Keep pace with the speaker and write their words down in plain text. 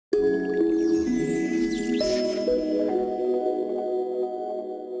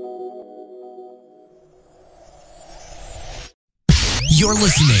You're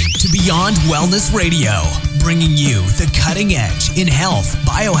listening to Beyond Wellness Radio, bringing you the cutting edge in health,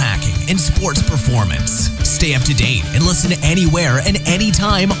 biohacking, and sports performance. Stay up to date and listen anywhere and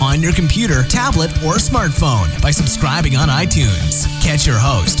anytime on your computer, tablet, or smartphone by subscribing on iTunes. Catch your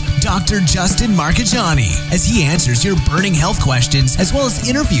host, Dr. Justin Marchegiani, as he answers your burning health questions as well as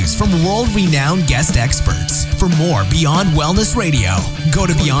interviews from world-renowned guest experts. For more Beyond Wellness Radio, go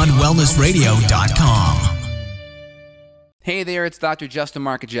to beyondwellnessradio.com. Hey there, it's Dr. Justin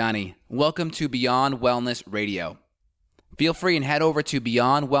Marchegiani. Welcome to Beyond Wellness Radio. Feel free and head over to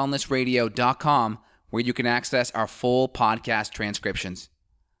beyondwellnessradio.com where you can access our full podcast transcriptions.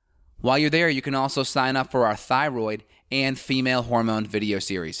 While you're there, you can also sign up for our thyroid and female hormone video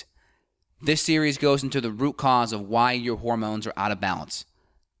series. This series goes into the root cause of why your hormones are out of balance.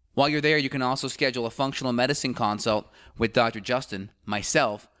 While you're there, you can also schedule a functional medicine consult with Dr. Justin,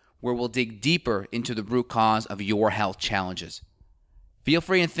 myself, where we'll dig deeper into the root cause of your health challenges. Feel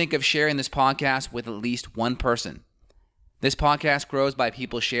free and think of sharing this podcast with at least one person. This podcast grows by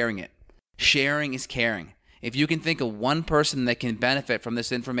people sharing it. Sharing is caring. If you can think of one person that can benefit from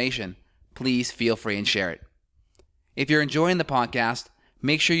this information, please feel free and share it. If you're enjoying the podcast,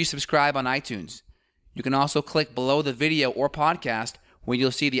 make sure you subscribe on iTunes. You can also click below the video or podcast where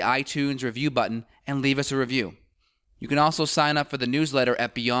you'll see the iTunes review button and leave us a review. You can also sign up for the newsletter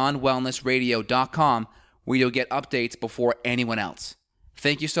at beyondwellnessradio.com where you'll get updates before anyone else.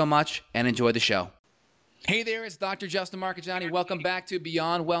 Thank you so much and enjoy the show. Hey there, it's Dr. Justin Marchegiani. Welcome back to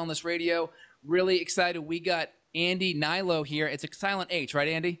Beyond Wellness Radio. Really excited. We got Andy Hnilo here. It's a silent H, right,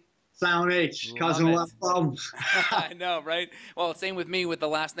 Andy? Silent H, causing a lot of problems. I know, right? Well, same with me with the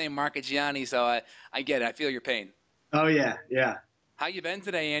last name Marchegiani, so I get it. I feel your pain. Oh, yeah, yeah. How you been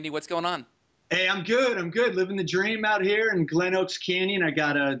today, Andy? What's going on? Hey, I'm good. Living the dream out here in Glen Oaks Canyon. I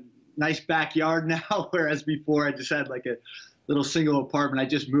got a nice backyard now, whereas before I just had like a little single apartment. I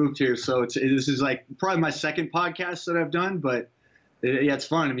just moved here, so this is like probably my second podcast that I've done, but yeah, it's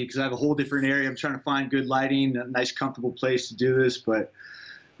fun to me because I have a whole different area. I'm trying to find good lighting, a nice, comfortable place to do this, but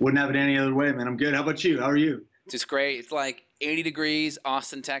wouldn't have it any other way, man. I'm good. How about you? How are you? Just great. It's like 80 degrees,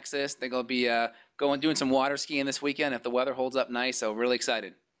 Austin, Texas. They're going to be doing some water skiing this weekend if the weather holds up nice, so really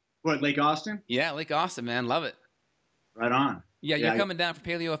excited. What, Lake Austin? Yeah, Lake Austin, man. Love it. Right on. Yeah, you're coming down for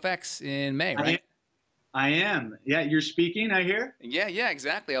Paleo FX in May, right? I am. Yeah, you're speaking, I hear? Yeah,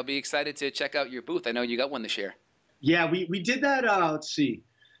 exactly. I'll be excited to check out your booth. I know you got one this year. Yeah, we did that, let's see.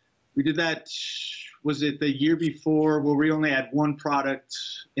 We did that, was it the year before, where we only had one product,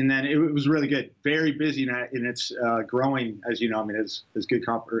 and then it was really good. Very busy, and it's growing, as you know. I mean, it's good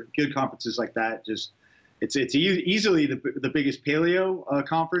conferences like that. Just It's easily the biggest paleo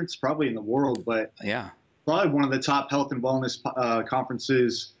conference probably in the world, but yeah, probably one of the top health and wellness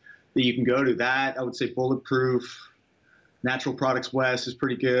conferences that you can go to. That, I would say, Bulletproof, Natural Products West is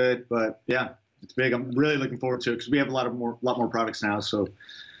pretty good, but yeah, it's big. I'm really looking forward to it because we have a lot more products now. So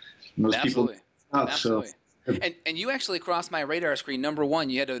most Absolutely. people, Absolutely. So. And you actually crossed my radar screen. Number one,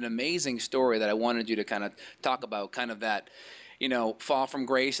 you had an amazing story that I wanted you to kind of talk about, kind of that, fall from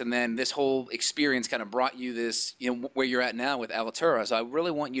grace, and then this whole experience kind of brought you this, where you're at now with Alitura. So I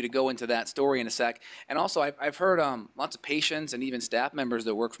really want you to go into that story in a sec. And also, I've heard lots of patients and even staff members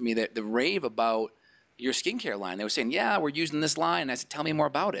that work for me that rave about your skincare line. They were saying, yeah, we're using this line. And I said, tell me more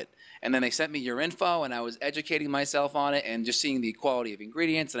about it. And then they sent me your info, and I was educating myself on it and just seeing the quality of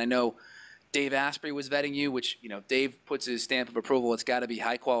ingredients. And I know Dave Asprey was vetting you, which, Dave puts his stamp of approval. It's got to be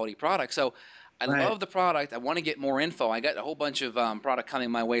high-quality product. So I love the product. I want to get more info. I got a whole bunch of product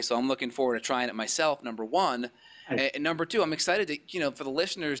coming my way, so I'm looking forward to trying it myself, number one. And number two, I'm excited to, for the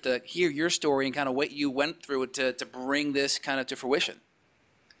listeners to hear your story and kind of what you went through to bring this kind of to fruition.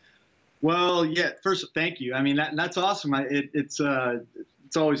 Well, yeah, first, thank you. I mean, that's awesome. It's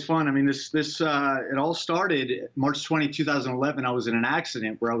always fun. I mean, it all started March 20, 2011. I was in an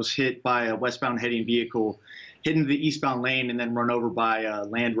accident where I was hit by a westbound heading vehicle, hit into the eastbound lane, and then run over by a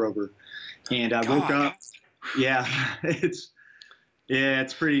Land Rover. And I woke up. Yeah, it's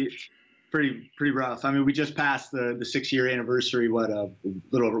pretty rough. I mean, we just passed the 6-year anniversary, a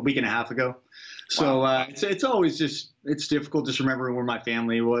little over a week and a half ago. So it's always it's difficult just remembering where my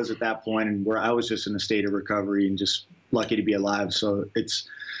family was at that point and where I was just in a state of recovery and just lucky to be alive. So it's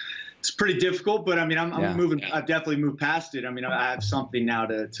pretty difficult, but I mean, I'm moving. I've definitely moved past it. I mean, I have something now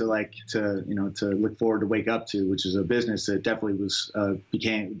to look forward to, wake up to, which is a business that definitely was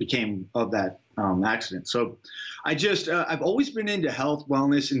became of that accident. So I've always been into health,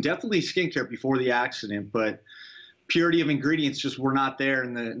 wellness, and definitely skincare before the accident, but purity of ingredients just were not there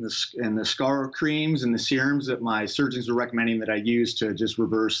in the scar creams and the serums that my surgeons were recommending that I use to just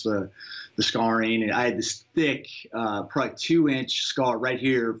reverse the scarring. And I had this thick, probably 2-inch scar right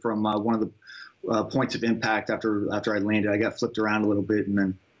here from one of the points of impact after I landed. I got flipped around a little bit, and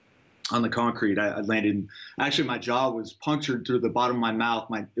then on the concrete, I landed. Actually, my jaw was punctured through the bottom of my mouth.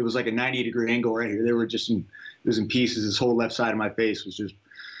 It was like a 90-degree angle right here. They were just it was in pieces. This whole left side of my face was just,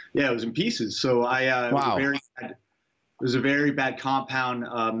 yeah, it was in pieces. So Wow. It was a very bad compound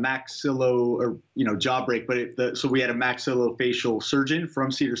jaw break. But so we had a maxillofacial surgeon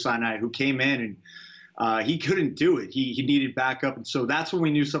from Cedars-Sinai who came in, and he couldn't do it. He needed backup. And so that's when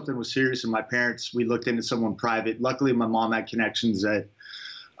we knew something was serious. And my parents, we looked into someone private. Luckily, my mom had connections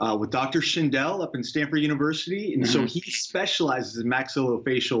with Dr. Schindel up in Stanford University. And so he specializes in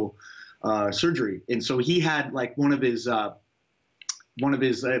maxillofacial surgery. And so he had like one of his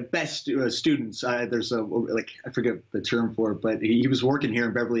best students. There's I forget the term for it, but he was working here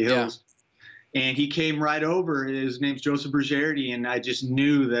in Beverly Hills, and he came right over. His name's Joseph Bergerdi, and I just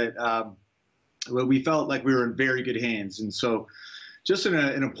knew that we felt like we were in very good hands. And so, just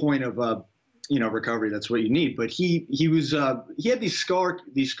in a point of recovery, that's what you need. But he had these scar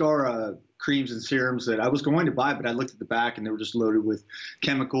creams and serums that I was going to buy, but I looked at the back and they were just loaded with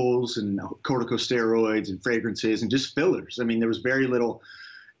chemicals and corticosteroids and fragrances and just fillers. I mean, there was very little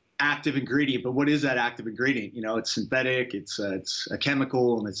active ingredient, but what is that active ingredient? It's synthetic, it's a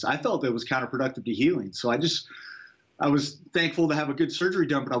chemical, and I felt it was counterproductive to healing. So I was thankful to have a good surgery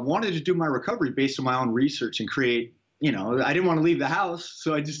done, but I wanted to do my recovery based on my own research and create, I didn't want to leave the house.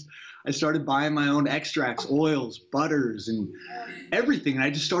 So I started buying my own extracts, oils, butters, and everything. And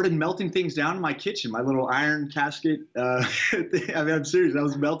I just started melting things down in my kitchen, my little iron casket. I'm serious. I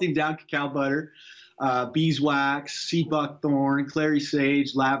was melting down cacao butter, beeswax, sea buckthorn, clary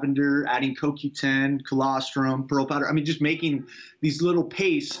sage, lavender, adding CoQ10, colostrum, pearl powder. I mean, just making these little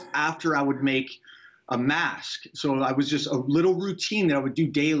pastes after I would make a mask. So I was just a little routine that I would do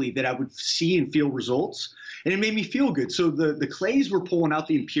daily that I would see and feel results. And it made me feel good. So the clays were pulling out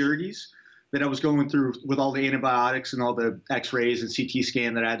the impurities that I was going through with all the antibiotics and all the x-rays and CT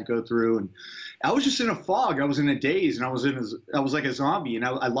scan that I had to go through. And I was just in a fog. I was in a daze, and I was like a zombie, and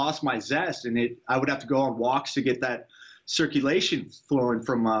I lost my zest. And I would have to go on walks to get that circulation flowing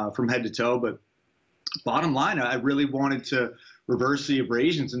from head to toe. But bottom line, I really wanted to reverse the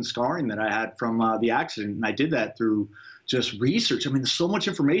abrasions and scarring that I had from the accident. And I did that through just research. I mean, there's so much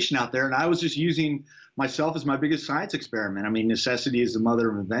information out there, and I was just using myself as my biggest science experiment. I mean, necessity is the mother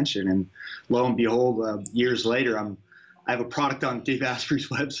of invention. And lo and behold, years later, I have a product on Dave Asprey's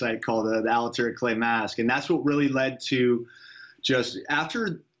website called the Alitura Clay Mask. And that's what really led to just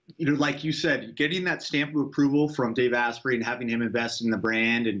after, like you said, getting that stamp of approval from Dave Asprey and having him invest in the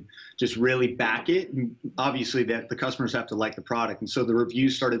brand and just really back it. And obviously that the customers have to like the product. And so the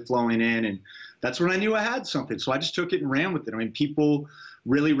reviews started flowing in, and that's when I knew I had something. So I just took it and ran with it. I mean, people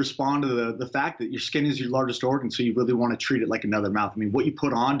really respond to the fact that your skin is your largest organ, so you really want to treat it like another mouth. I mean, what you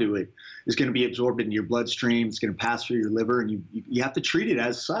put onto it is going to be absorbed into your bloodstream. It's going to pass through your liver, and you have to treat it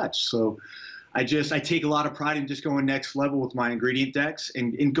as such. So I take a lot of pride in just going next level with my ingredient decks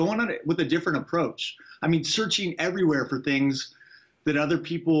and going on it with a different approach. I mean, searching everywhere for things that other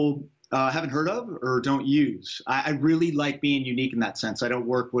people haven't heard of or don't use. I really like being unique in that sense. I don't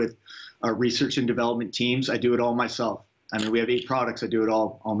work with research and development teams. I do it all myself. I mean, we have 8 products. I do it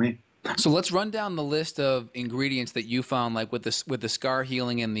all me. So let's run down the list of ingredients that you found, like with the scar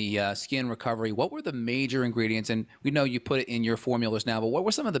healing and the skin recovery. What were the major ingredients? And we know you put it in your formulas now, but what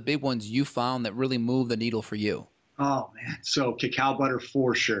were some of the big ones you found that really moved the needle for you? Oh, man. So cacao butter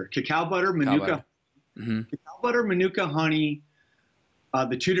for sure. Cacao butter, Manuka. Cacao butter, Manuka honey,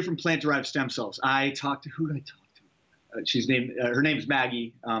 the 2 different plant-derived stem cells. Who did I talk to? Her name is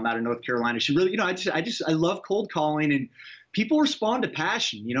Maggie, out of North Carolina. She really, I love cold calling, and people respond to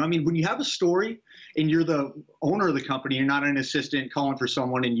passion. I mean, when you have a story and you're the owner of the company, you're not an assistant calling for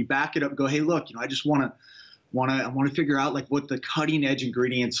someone, and you back it up and go, hey, look, I just want to figure out like what the cutting edge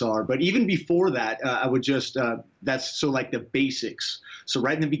ingredients are. But even before that, I would just, that's so like the basics. So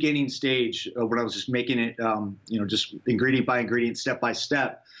right in the beginning stage, when I was just making it, just ingredient by ingredient, step by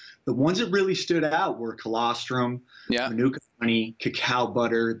step, the ones that really stood out were colostrum, Manuka honey, cacao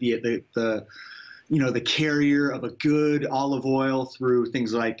butter, the carrier of a good olive oil through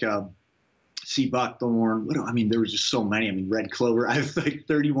things like sea buckthorn. There was just so many. I mean, red clover. I have like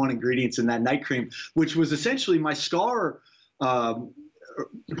 31 ingredients in that night cream, which was essentially my scar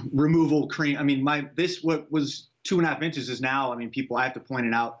removal cream. I mean, what was 2.5 inches is now, I have to point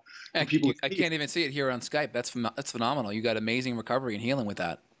it out. I can't even see it here on Skype. That's phenomenal. You got amazing recovery and healing with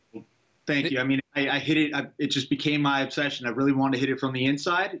that. Thank you. I mean, I hit it. It just became my obsession. I really wanted to hit it from the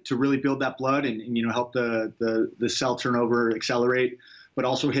inside to really build that blood and help the cell turnover accelerate, but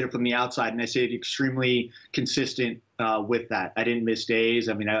also hit it from the outside. And I stayed extremely consistent with that. I didn't miss days.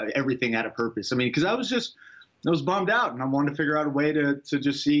 I mean, everything had a purpose. I mean, because I was bummed out, and I wanted to figure out a way to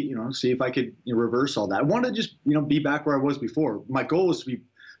just see if I could reverse all that. I wanted to just be back where I was before. My goal was to be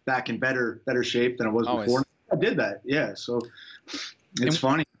back in better shape than I was before. I did that. Yeah. So it's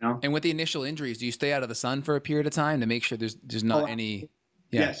funny. And with the initial injuries, do you stay out of the sun for a period of time to make sure there's not any?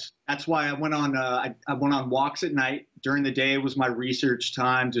 Yeah. Yes, that's why I went on. I went on walks at night. During the day was my research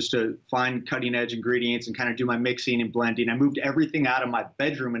time, just to find cutting edge ingredients and kind of do my mixing and blending. I moved everything out of my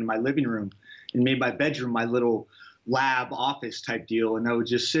bedroom and my living room, and made my bedroom my little lab office type deal. And I would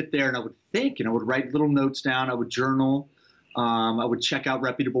just sit there and I would think, and I would write little notes down. I would journal. I would check out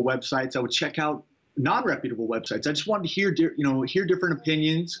reputable websites. I would check out non-reputable websites. I just wanted to hear different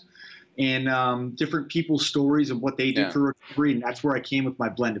opinions and different people's stories of what they did for recovery. And that's where I came with my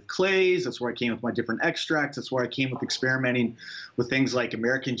blend of clays. That's where I came with my different extracts. That's where I came with experimenting with things like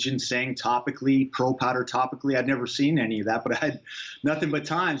American ginseng topically, pearl powder topically. I'd never seen any of that, but I had nothing but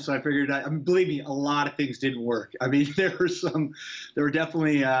time. So I figured, believe me, a lot of things didn't work. I mean, there were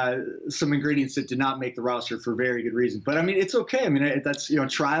definitely some ingredients that did not make the roster for very good reason. But I mean, it's okay. I mean, that's,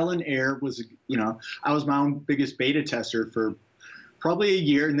 trial and error was, I was my own biggest beta tester for probably a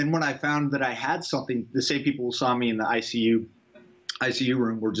year. And then when I found that I had something, the same people who saw me in the ICU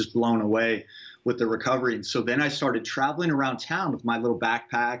room were just blown away with the recovery. And so then I started traveling around town with my little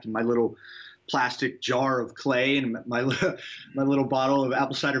backpack and my little plastic jar of clay and my little bottle of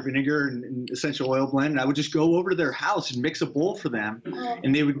apple cider vinegar and essential oil blend. And I would just go over to their house and mix a bowl for them.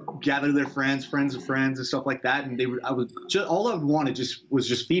 And they would gather their friends of friends and stuff like that. And all I would want was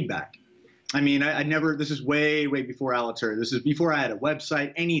just feedback. I mean, I never, this is way before Alitura. This is before I had a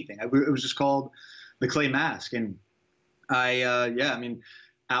website, anything. It was just called the Clay Mask. And hour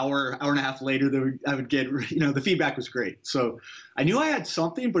and a half later, I would get, the feedback was great. So I knew I had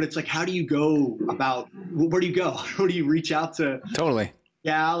something, but it's like, how do you go about, where do you go? Where do you reach out to? Totally.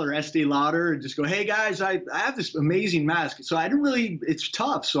 Gal or Estee Lauder and just go, hey guys, I have this amazing mask. So it's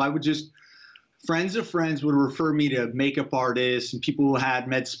tough. So I would just, friends of friends would refer me to makeup artists and people who had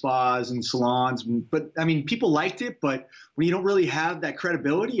med spas and salons. But I mean, people liked it, but when you don't really have that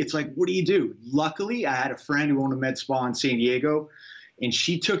credibility, it's like, what do you do? Luckily, I had a friend who owned a med spa in San Diego, and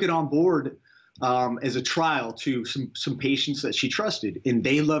she took it on board as a trial to some patients that she trusted, and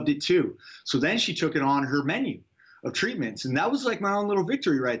they loved it too. So then she took it on her menu of treatments, and that was like my own little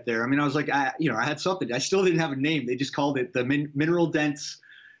victory right there. I mean, I was like, I had something. I still didn't have a name. They just called it the mineral dense,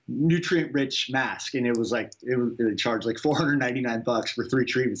 nutrient-rich mask, and it charged like $499 for 3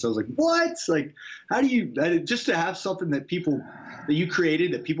 treatments. I was like, what? Like, how do you just to have something that you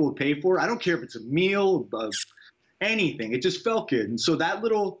created that people would pay for? I don't care if it's a meal, anything. It just felt good, and so that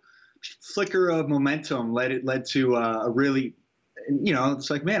little flicker of momentum led to a really, it's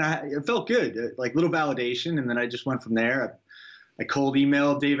like, man, it felt good, like little validation, and then I just went from there. I cold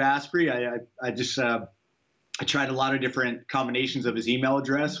emailed Dave Asprey. I tried a lot of different combinations of his email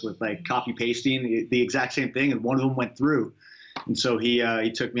address with like copy pasting the exact same thing, and one of them went through. And so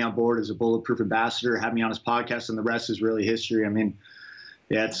he took me on board as a Bulletproof ambassador, had me on his podcast, and the rest is really history. I mean,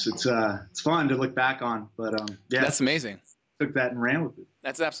 yeah, it's fun to look back on, but yeah, that's amazing. Took that and ran with it.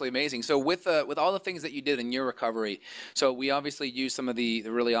 That's absolutely amazing. So with all the things that you did in your recovery, so we obviously used some of the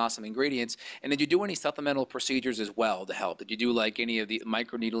really awesome ingredients. And did you do any supplemental procedures as well to help? Did you do like any of the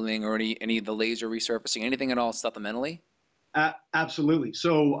microneedling or any of the laser resurfacing, anything at all supplementally? Absolutely.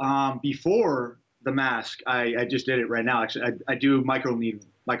 So before the mask, I just did it right now. Actually, I do microneedling.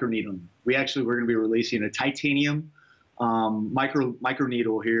 We're going to be releasing a titanium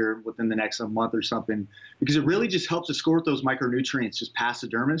microneedle here within the next month or something, because it really just helps escort those micronutrients just past the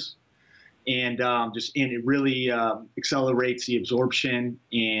dermis, and it really accelerates the absorption,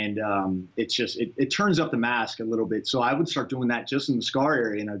 and it turns up the mask a little bit. So I would start doing that just in the scar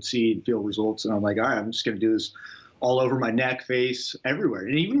area, and I'd see and feel results, and I'm like, all right, I'm just going to do this all over my neck, face, everywhere,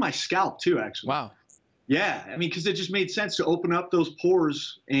 and even my scalp too, actually. Wow. Yeah, I mean, because it just made sense to open up those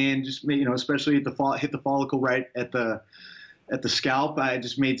pores and just, especially hit the follicle right at the scalp. It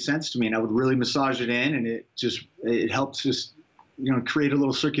just made sense to me, and I would really massage it in, and it helps just create a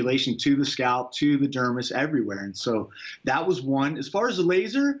little circulation to the scalp, to the dermis, everywhere. And so that was one. As far as the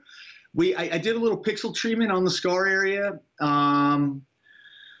laser, I did a little pixel treatment on the scar area. I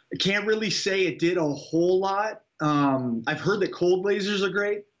can't really say it did a whole lot. I've heard that cold lasers are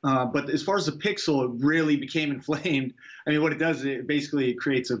great. But as far as the pixel, it really became inflamed. I mean, what it does is it basically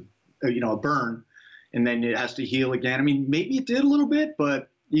creates a burn, and then it has to heal again. I mean, maybe it did a little bit, but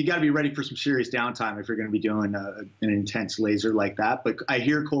you got to be ready for some serious downtime if you're going to be doing an intense laser like that. But I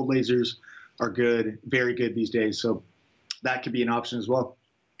hear cold lasers are good, very good these days. So that could be an option as well.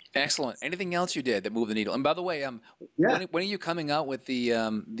 Excellent. Anything else you did that moved the needle? And by the way, Yeah. when are you coming out with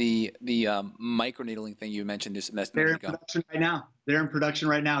the micro needling thing you mentioned just a minute They're in ago? production right now. They're in production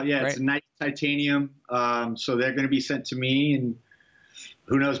right now. Yeah, Great. it's a nice titanium. So they're going to be sent to me, and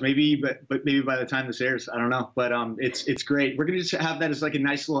who knows, maybe, but maybe by the time this airs, I don't know. But it's great. We're going to just have that as like a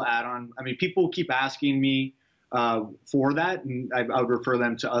nice little add-on. I mean, people keep asking me for that, and I would refer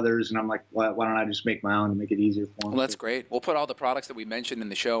them to others, and I'm like, why don't I just make my own to make it easier for them? Well, that's great. We'll put all the products that we mentioned in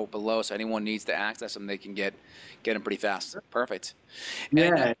the show below, so anyone needs to access them, they can get them pretty fast. Perfect.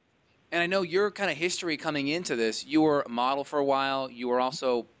 Yeah. And I know your kind of history coming into this. You were a model for a while. You were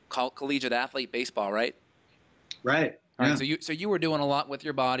also collegiate athlete, baseball, right? Right. All Yeah. right. So you were doing a lot with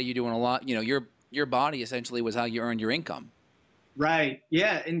your body. You're doing a lot. You know, your body essentially was how you earned your income. Right.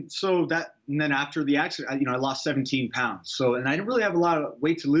 Yeah. And so and then after the accident, I lost 17 pounds. So, and I didn't really have a lot of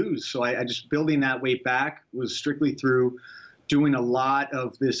weight to lose. So I just building that weight back was strictly through doing a lot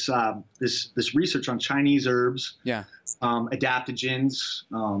of this research on Chinese herbs, adaptogens,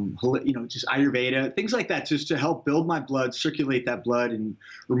 just Ayurveda, things like that, just to help build my blood, circulate that blood, and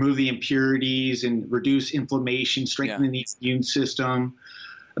remove the impurities and reduce inflammation, strengthening the immune system.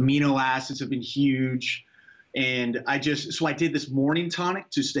 Amino acids have been huge. And so I did this morning tonic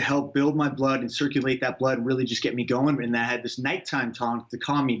just to help build my blood and circulate that blood and really just get me going. And I had this nighttime tonic to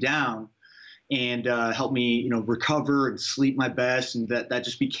calm me down and help me, recover and sleep my best. And that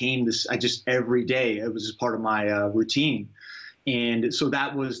just became this, every day, it was just part of my routine. And so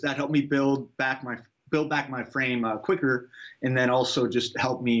that helped me build back my frame quicker. And then also just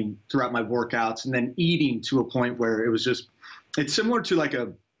helped me throughout my workouts, and then eating to a point where it was it's similar to like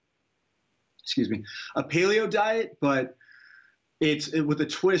a paleo diet, but it's with a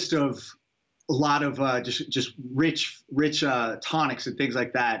twist of a lot of just rich tonics and things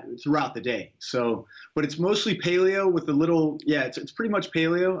like that throughout the day. So, but it's mostly paleo with a little, it's pretty much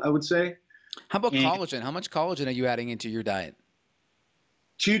paleo, I would say. How about collagen? How much collagen are you adding into your diet?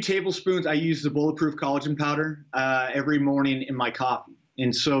 2 tablespoons. I use the bulletproof collagen powder every morning in my coffee.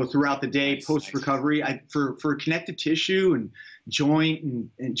 And so throughout the day, post-recovery, for connective tissue and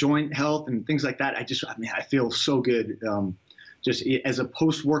joint health and things like that, I feel so good just as a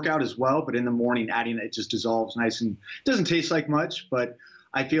post-workout as well. But in the morning, adding it just dissolves nice, and it doesn't taste like much, but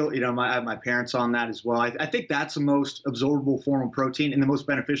I feel, I have my parents on that as well. I think that's the most absorbable form of protein and the most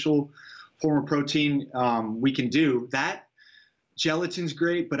beneficial form of protein we can do. That gelatin's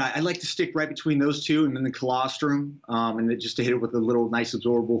great, but I like to stick right between those two, and then the colostrum, and then just to hit it with a little nice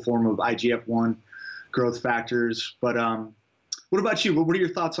absorbable form of IGF-1 growth factors. But what about you? What are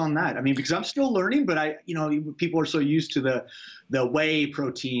your thoughts on that? I mean, because I'm still learning, but people are so used to the whey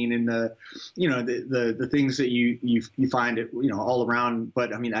protein and the things that you find all around.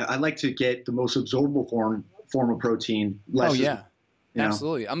 But I mean, I like to get the most absorbable form of protein.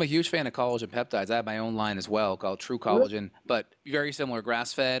 Absolutely. I'm a huge fan of collagen peptides. I have my own line as well called True Collagen, but very similar,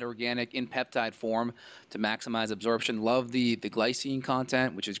 grass-fed, organic, in peptide form to maximize absorption. Love the glycine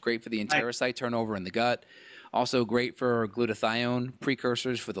content, which is great for the enterocyte turnover in the gut. Also great for glutathione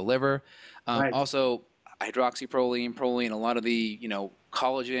precursors for the liver. Also hydroxyproline, proline, a lot of the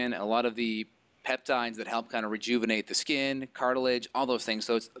collagen, a lot of the peptides that help kind of rejuvenate the skin, cartilage, all those things.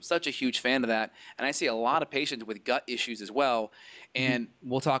 So it's such a huge fan of that. And I see a lot of patients with gut issues as well. And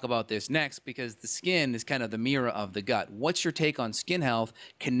we'll talk about this next, because the skin is kind of the mirror of the gut. What's your take on skin health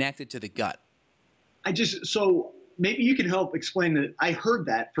connected to the gut? So maybe you can help explain that. I heard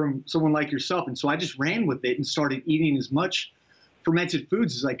that from someone like yourself. And so I just ran with it and started eating as much fermented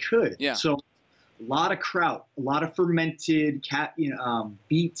foods as I could. Yeah. So a lot of kraut, a lot of fermented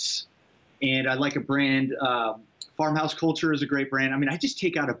beets. And I like a brand, Farmhouse Culture is a great brand. I mean, I just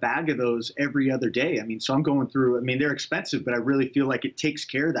take out a bag of those every other day. I mean, so I'm going through, they're expensive, but I really feel like it takes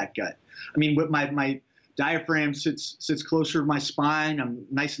care of that gut. I mean, with my diaphragm sits closer to my spine. I'm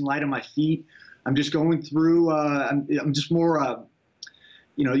nice and light on my feet. I'm just going through, I'm just more,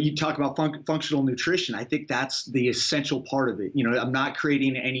 you talk about functional nutrition. I think that's the essential part of it. I'm not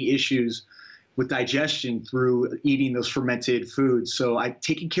creating any issues with digestion through eating those fermented foods. So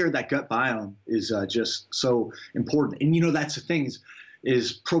taking care of that gut biome is just so important. And that's the thing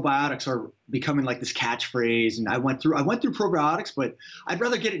is probiotics are becoming like this catchphrase. And I went through probiotics, but I'd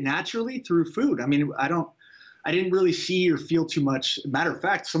rather get it naturally through food. I mean, I didn't really see or feel too much. Matter of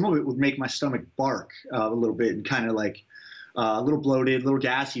fact, some of it would make my stomach bark a little bit and kind of like a little bloated, a little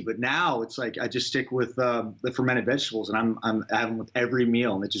gassy. But now it's like I just stick with the fermented vegetables, and I have them with every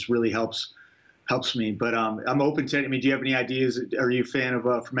meal, and it just really helps helps me. But I'm open to it. I mean, do you have any ideas? Are you a fan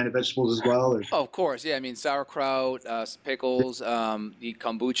of fermented vegetables as well? Or? Oh, of course, yeah. I mean, sauerkraut, pickles, the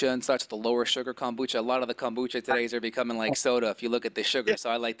kombucha and such, the lower sugar kombucha. A lot of the kombucha todays are becoming like soda if you look at the sugar. So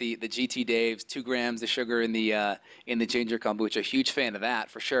I like the GT Dave's, 2 grams of sugar in the ginger kombucha. Huge fan of that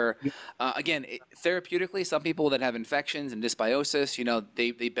for sure. Again, therapeutically, some people that have infections and dysbiosis, you know,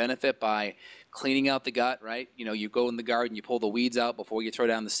 they benefit by cleaning out the gut, right? You know, you go in the garden, you pull the weeds out before you throw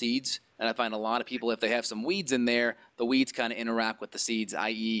down the seeds. And I find a lot of people, if they have some weeds in there, the weeds kind of interact with the seeds,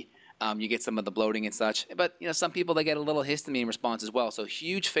 i.e., you get some of the bloating and such. But, you know, some people, they get a little histamine response as well. So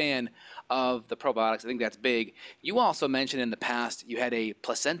huge fan of the probiotics. I think that's big. You also mentioned in the past you had a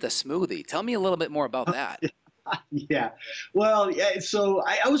placenta smoothie. Tell me a little bit more about that. Yeah. Well, yeah, so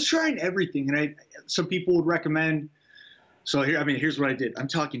I was trying everything. And some people would recommend. So here's what I did. I'm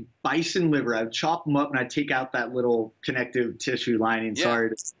talking bison liver. I would chop them up and I'd take out that little connective tissue lining. Yeah.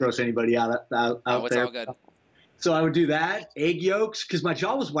 Sorry to gross anybody out it's there. All good. So I would do that. Egg yolks, because my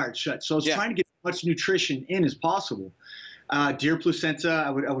jaw was wired shut. So I was trying to get as much nutrition in as possible. Deer placenta,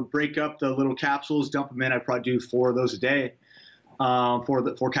 I would break up the little capsules, dump them in. I'd probably do 4 of those a day.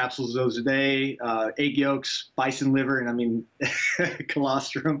 4 capsules of those a day. Egg yolks, bison liver, and I mean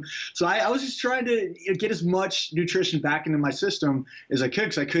colostrum. So I was just trying to get as much nutrition back into my system as I could,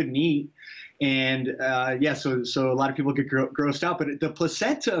 because I couldn't eat. And so a lot of people get grossed out. But the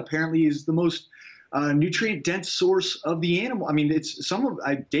placenta apparently is the most nutrient-dense source of the animal. I mean,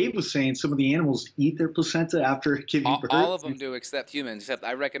 Dave was saying some of the animals eat their placenta after giving birth. All of them do, except humans. Except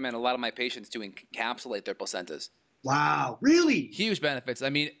I recommend a lot of my patients to encapsulate their placentas. Wow, really? Huge benefits.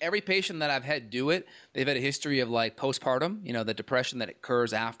 I mean, every patient that I've had do it, they've had a history of like postpartum, you know, the depression that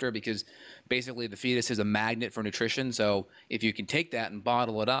occurs after, because basically the fetus is a magnet for nutrition. So if you can take that and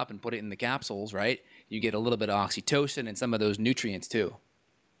bottle it up and put it in the capsules, right, you get a little bit of oxytocin and some of those nutrients too.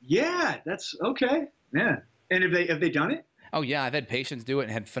 Yeah, that's okay. Yeah. And have they done it? Oh, yeah. I've had patients do it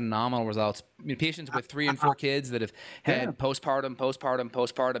and had phenomenal results. I mean, patients with 3 and 4 kids that have had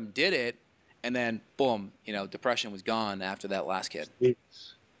postpartum did it. And then, boom, you know, depression was gone after that last kid.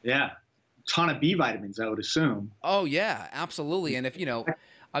 Yeah. Ton of B vitamins, I would assume. Oh, yeah, absolutely. And if, you know,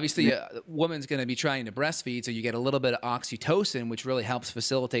 obviously a woman's going to be trying to breastfeed, so you get a little bit of oxytocin, which really helps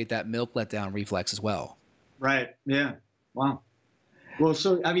facilitate that milk letdown reflex as well. Right. Yeah. Wow. Well,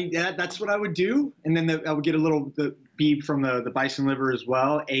 so, I mean, that's what I would do. And then I would get the B from the bison liver as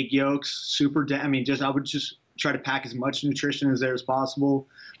well. Egg yolks, I would just try to pack as much nutrition as there as possible.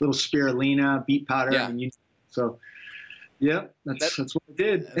 Little spirulina, beet powder. Yeah. I mean, that's what I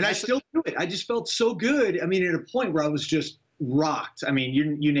did. And I still do it. I just felt so good. I mean, at a point where I was just rocked. I mean,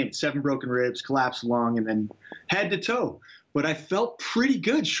 you name it, 7 broken ribs, collapsed lung, and then head to toe. But I felt pretty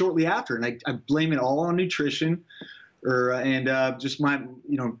good shortly after. And I blame it all on nutrition. Just my,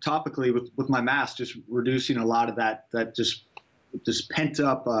 you know, topically with my mask, just reducing a lot of that just pent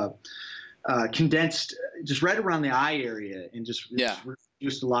up, condensed, just right around the eye area, and just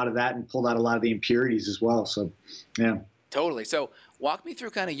reduced a lot of that and pulled out a lot of the impurities as well. So, yeah. Totally. So walk me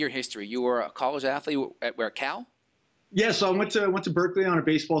through kind of your history. You were a college athlete at Cal? Yeah, so I went to Berkeley on a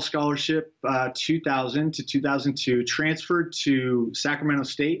baseball scholarship, 2000 to 2002, transferred to Sacramento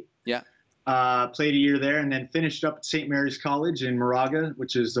State. Yeah. Played a year there, and then finished up at St. Mary's College in Moraga,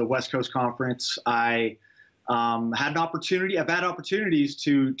 which is the West Coast Conference. I had an opportunity. I've had opportunities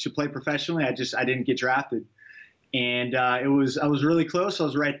to play professionally. I didn't get drafted, and I was really close. I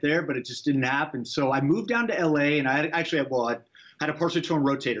was right there, but it just didn't happen. So I moved down to LA, and I had a partially torn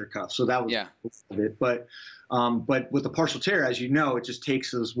rotator cuff, so that was it. But with a partial tear, as you know, it just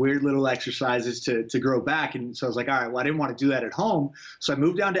takes those weird little exercises to grow back. And so I was like, all right, well, I didn't want to do that at home. So I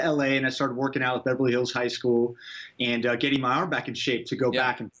moved down to LA and I started working out with Beverly Hills High School and getting my arm back in shape to go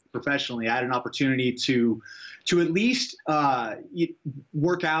back and professionally. I had an opportunity to at least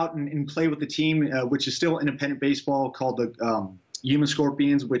work out and play with the team, which is still independent baseball, called the Human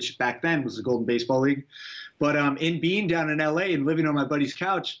Scorpions, which back then was the Golden Baseball League. But in being down in LA and living on my buddy's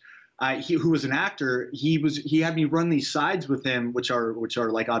couch, who was an actor, he had me run these sides with him, which are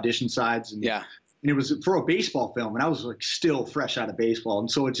like audition sides, and it was for a baseball film, and I was like still fresh out of baseball, and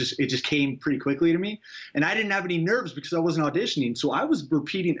so it just came pretty quickly to me, and I didn't have any nerves because I wasn't auditioning, so I was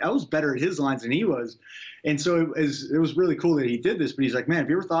better at his lines than he was, and so it was really cool that he did this. But he's like, man, have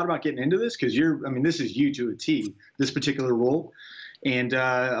you ever thought about getting into this? Because this is you to a T, this particular role, and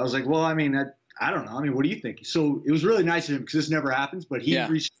I was like, well, I mean, I don't know. I mean, what do you think? So it was really nice of him because this never happens. But he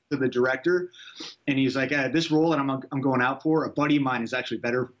reached to the director, and he's like, "This role that I'm going out for, a buddy of mine is actually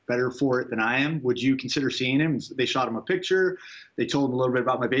better for it than I am. Would you consider seeing him?" And they shot him a picture. They told him a little bit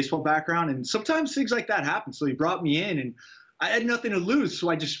about my baseball background, and sometimes things like that happen. So he brought me in, and I had nothing to lose. So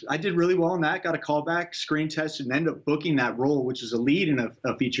I did really well in that, got a call back, screen tested, and ended up booking that role, which is a lead in a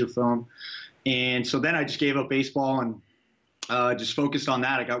feature film. And so then I just gave up baseball and just focused on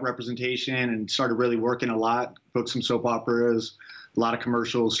that. I got representation and started really working a lot, booked some soap operas, a lot of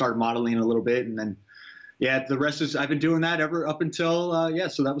commercials, started modeling a little bit. And then, yeah, the rest is, I've been doing that ever up until,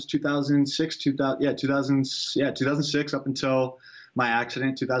 so that was 2006, 2006 up until my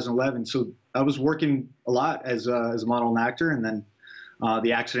accident, 2011. So I was working a lot as a model and actor, and then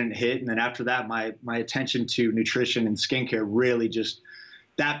the accident hit. And then after that, my attention to nutrition and skincare really just,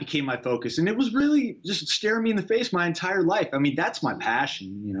 that became my focus. And it was really just staring me in the face my entire life. I mean, that's my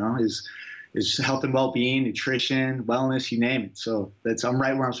passion, you know, is health and well-being, nutrition, wellness, you name it. So I'm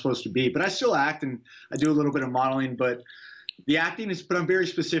right where I'm supposed to be. But I still act, and I do a little bit of modeling, but the acting is, but I'm very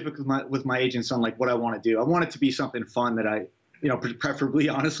specific with my agents on like what I want to do. I want it to be something fun that I, you know, preferably,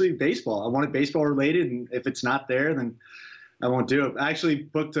 honestly, baseball. I want it baseball related, and if it's not there, then I won't do it. I actually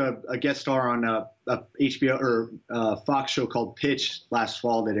booked a guest star on a HBO or Fox show called Pitch last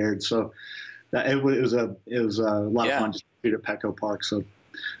fall that aired. So it was a lot of fun just to shoot at Petco Park. So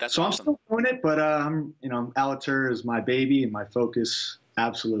awesome. I'm still doing it, but you know, Alitura is my baby and my focus.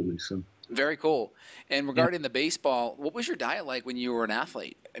 Absolutely. So very cool. And regarding the baseball, what was your diet like when you were an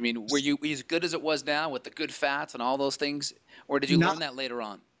athlete? I mean, were you as good as it was now with the good fats and all those things, or did you learn that later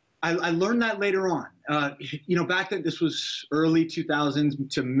on? I learned that later on. You know, back then, this was early 2000s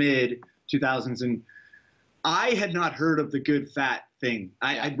to mid 2000s, and I had not heard of the good fat thing.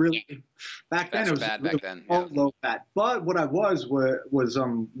 I really, back then it was bad really back then. low fat. But what I was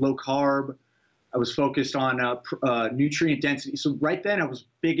low carb. I was focused on nutrient density. So right then I was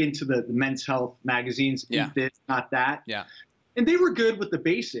big into the men's health magazines, eat this, not that. Yeah. And they were good with the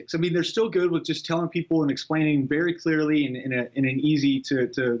basics. I mean, they're still good with just telling people and explaining very clearly in an easy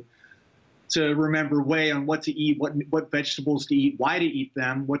to remember way on what to eat, what vegetables to eat, why to eat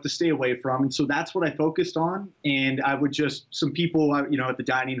them, what to stay away from. And so that's what I focused on. And I would just, some people, you know, at the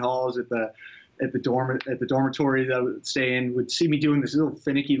dining halls, at the dormitory that I would stay in, would see me doing this little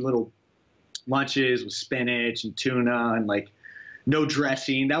finicky little lunches with spinach and tuna and like no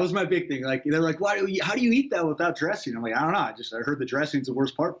dressing. That was my big thing. Like they're like, how do you eat that without dressing? I'm like, I don't know. I heard the dressing's the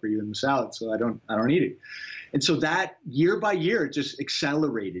worst part for you in the salad, so I don't eat it. And so that year by year, it just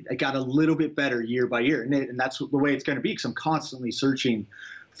accelerated. I got a little bit better year by year, and that's the way it's going to be, because I'm constantly searching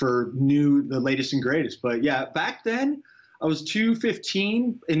for the latest and greatest. But yeah, back then I was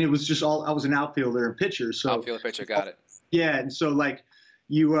 215, and it was just I was an outfielder and pitcher. So outfielder, pitcher, got it. Yeah, and so like.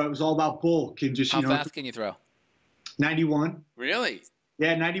 It was all about bulk and just, how fast can you throw? 91. Really?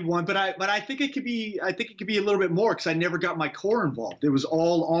 Yeah, 91. But I think it could be a little bit more, because I never got my core involved. It was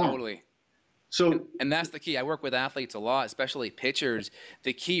all arm. Totally. So and that's the key. I work with athletes a lot, especially pitchers.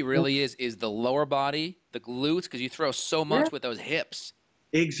 The key really is the lower body, the glutes, because you throw so much with those hips.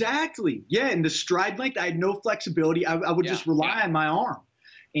 Exactly. Yeah, and the stride length, I had no flexibility. I would just rely on my arm.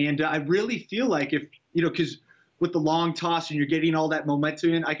 And I really feel like if, you know, because with the long toss and you're getting all that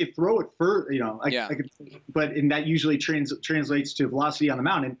momentum in, I could throw it further, you know, I could, and that usually translates to velocity on the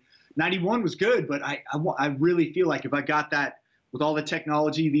mound. And 91 was good, but I really feel like if I got that with all the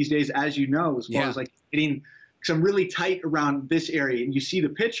technology these days, as you know, as far as like hitting, because I'm really tight around this area, and you see the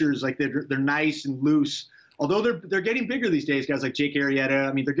pitchers, like they're nice and loose. Although they're getting bigger these days, guys like Jake Arrieta.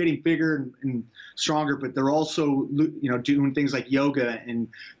 I mean, they're getting bigger and stronger, but they're also, you know, doing things like yoga and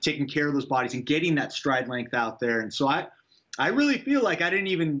taking care of those bodies and getting that stride length out there. And so I really feel like I didn't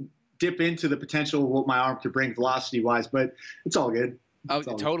even dip into the potential of what my arm could bring velocity wise, but it's all good. Oh,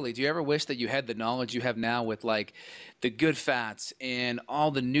 totally. Do you ever wish that you had the knowledge you have now with like the good fats and all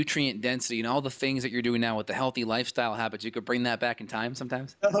the nutrient density and all the things that you're doing now with the healthy lifestyle habits? You could bring that back in time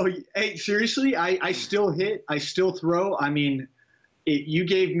sometimes? Oh, hey, seriously, I still hit, I still throw. I mean, you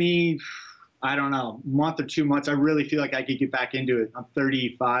gave me, I don't know, a month or 2 months. I really feel like I could get back into it. I'm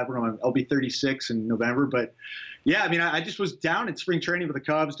 35. I'll be 36 in November. But yeah, I mean, I just was down at spring training with the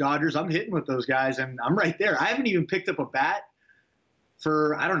Cubs, Dodgers. I'm hitting with those guys, and I'm right there. I haven't even picked up a bat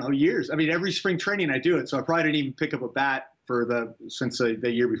for, I don't know, years. I mean, every spring training I do it, so I probably didn't even pick up a bat since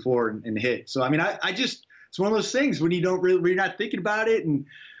the year before and hit. So I mean, I just, it's one of those things when you're not thinking about it, and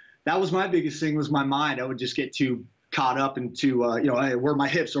that was my biggest thing, was my mind. I would just get too caught up into you know, where my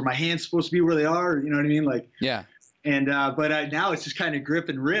hips or my hands supposed to be, where they are, you know what I mean? Like, yeah. And but now it's just kind of grip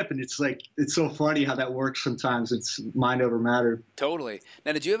and rip, and it's like, it's so funny how that works sometimes. It's mind over matter. Totally.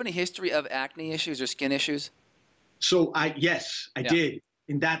 Now, did you have any history of acne issues or skin issues? So I did,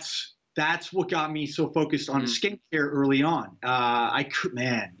 and that's what got me so focused on skincare early on. I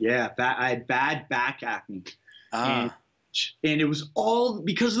had bad back acne, and it was all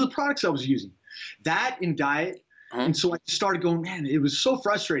because of the products I was using. That and diet, And so I started going, man, it was so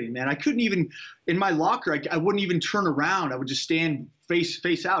frustrating, man. I couldn't even, in my locker, I wouldn't even turn around. I would just stand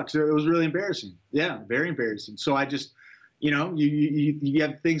face out because it was really embarrassing. Yeah, very embarrassing. So I just, you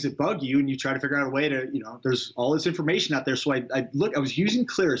have things that bug you and you try to figure out a way to, there's all this information out there. So I was using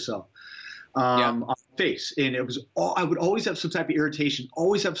Clearasil on my face, and it was I would always have some type of irritation,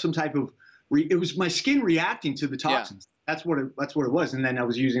 always have some type of, it was my skin reacting to the toxins. That's what it was. And then I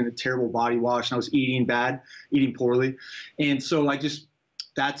was using a terrible body wash, and I was eating poorly. And so I was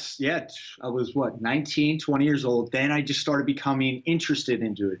 19, 20 years old. Then I just started becoming interested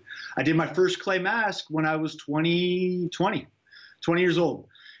into it. I did my first clay mask when I was 20 years old.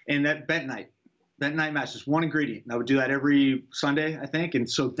 And that bentonite mask, just one ingredient. And I would do that every Sunday, I think. And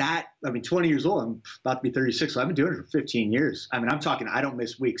so 20 years old, I'm about to be 36. So I've been doing it for 15 years. I mean, I'm talking, I don't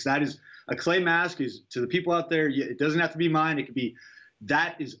miss weeks. That is, a clay mask is, to the people out there, it doesn't have to be mine. It could be,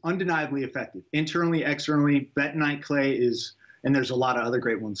 that is undeniably effective. Internally, externally, bentonite clay is, and there's a lot of other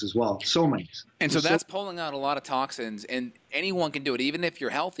great ones as well. So many. And so that's pulling out a lot of toxins, and anyone can do it, even if you're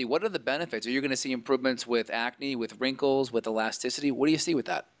healthy. What are the benefits? Are you going to see improvements with acne, with wrinkles, with elasticity? What do you see with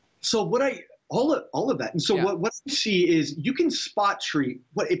that? So all of that. And so what I see is you can spot treat,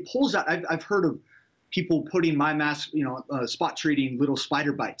 but it pulls out. I've heard of people putting my mask, spot treating little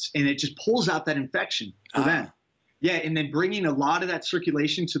spider bites, and it just pulls out that infection for them. Yeah, and then bringing a lot of that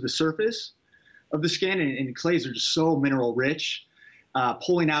circulation to the surface of the skin, and clays are just so mineral rich,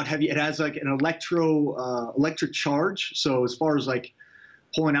 pulling out heavy. It has like an electric charge. So as far as like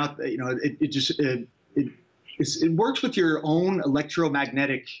pulling out, it works with your own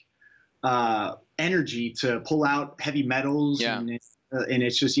electromagnetic energy to pull out heavy metals. Yeah. And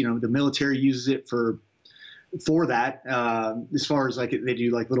it's just, the military uses it for that, as far as like they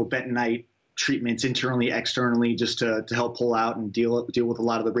do like little bentonite treatments internally, externally, just to help pull out and deal with a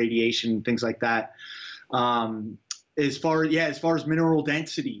lot of the radiation and things like that. As far as mineral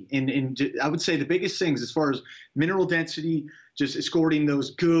density, and I would say the biggest things as far as mineral density, just escorting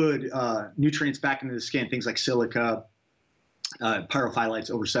those good nutrients back into the skin, things like silica, pyrophyllites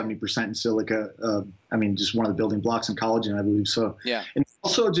over 70% in silica. Just one of the building blocks in collagen, I believe. So yeah, and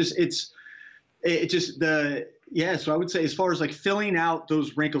also so I would say as far as like filling out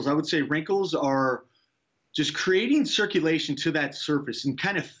those wrinkles, I would say wrinkles are just creating circulation to that surface and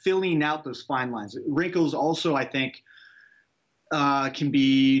kind of filling out those fine lines. Wrinkles also, I think, can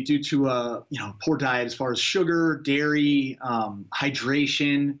be due to poor diet as far as sugar, dairy,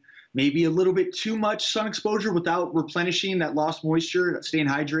 hydration, maybe a little bit too much sun exposure without replenishing that lost moisture, staying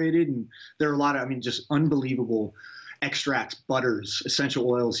hydrated. And there are a lot of, just unbelievable extracts, butters, essential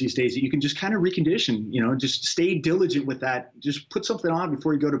oils these days that you can just kind of recondition, just stay diligent with that. Just put something on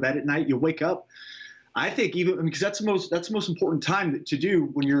before you go to bed at night. You'll wake up. I think because that's the most important time to do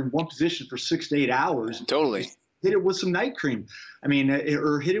when you're in one position for 6 to 8 hours. Totally. Hit it with some night cream.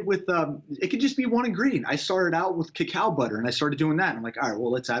 Or hit it with, it could just be one ingredient. I started out with cacao butter and I started doing that. And I'm like, all right,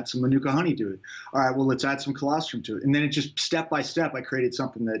 well, let's add some Manuka honey to it. All right, well, let's add some colostrum to it. And then it just step by step, I created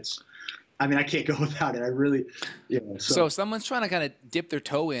something that's, I can't go without it. I really, So someone's trying to kind of dip their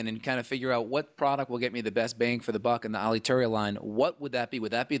toe in and kind of figure out what product will get me the best bang for the buck in the Alitura line. What would that be?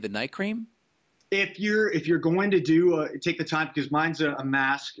 Would that be the night cream? If you're going to do take the time, because mine's a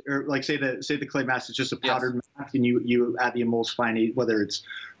mask, or like say the clay mask is just a powdered mask, and you add the emulsifying, whether it's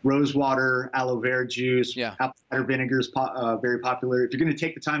rose water, aloe vera juice, apple cider vinegar is very popular. If you're going to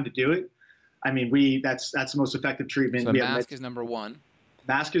take the time to do it, that's the most effective treatment. So mask is number one.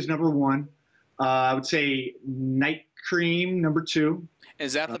 Mask is number one. I would say night cream number two.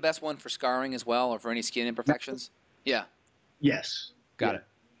 Is that the best one for scarring as well, or for any skin imperfections? Yeah. Yes. Got it.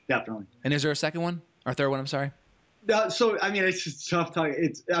 Definitely. And is there a second one or third one? I'm sorry. So it's just tough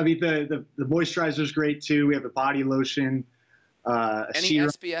talking. The moisturizer is great too. We have a body lotion. Any serum.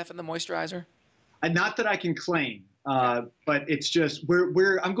 SPF in the moisturizer? Not that I can claim, but it's just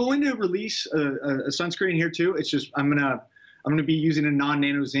I'm going to release a sunscreen here too. It's just I'm gonna be using a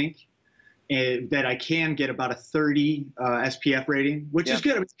non-nano zinc, that I can get about a 30 SPF rating, which is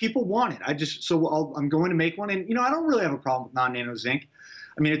good. People want it. I'm going to make one, and I don't really have a problem with non-nano zinc.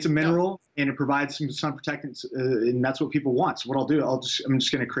 It's a mineral and it provides some sun protectants, and that's what people want. So what I'll do, I'm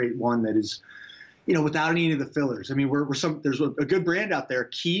just going to create one that is, without any of the fillers. There's a good brand out there,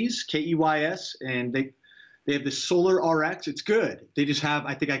 Keys, Keys, and they have the Solar RX. It's good. They just have,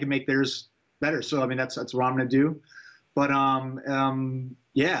 I think I can make theirs better. So that's what I'm going to do. But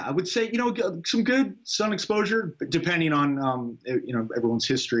I would say some good sun exposure, depending on everyone's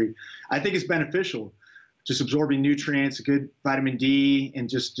history. I think it's beneficial. just absorbing nutrients, a good vitamin D, and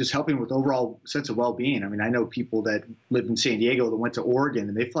just helping with overall sense of well-being. I mean, I know people that live in San Diego that went to Oregon,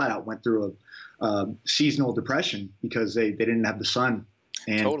 and they flat out went through a seasonal depression because they didn't have the sun.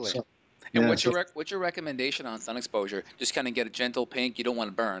 And Totally. so, And yeah, what's your recommendation on sun exposure? Just kind of get a gentle pink. You don't want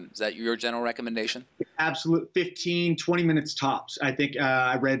to burn. Is that your general recommendation? absolute 15, 20 minutes tops. I think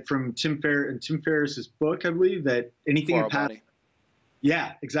I read from Tim Ferriss's book, I believe, that anything For our past, body.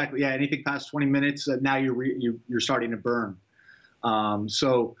 yeah, exactly, yeah, anything past 20 minutes, now you're starting to burn.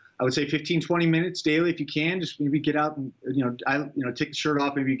 So I would say 15, 20 minutes daily if you can. Just maybe get out and take the shirt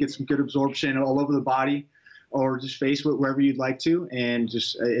off. Maybe get some good absorption all over the body, or just face wherever you'd like to. And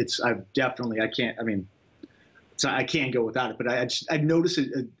just I can't go without it. But I notice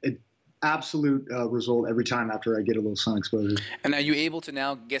an absolute result every time after I get a little sun exposure. And are you able to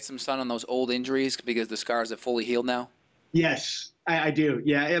now get some sun on those old injuries because the scars have fully healed now? Yes, I do.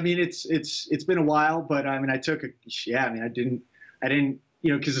 Yeah, I mean it's been a while, but I mean I didn't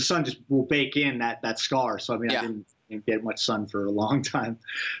because the sun just will bake in that scar. So I mean I didn't get much sun for a long time.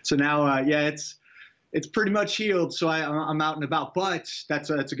 So now it's pretty much healed. So I'm out and about. But that's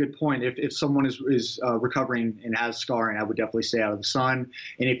a good point. If someone is recovering and has scarring, I would definitely stay out of the sun.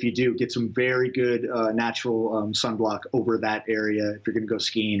 And if you do, get some very good natural sunblock over that area if you're going to go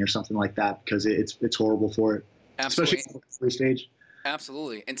skiing or something like that, because it's horrible for it. Absolutely. Especially at the first stage.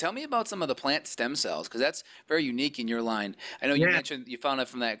 Absolutely. And tell me about some of the plant stem cells, because that's very unique in your line. I know you mentioned you found it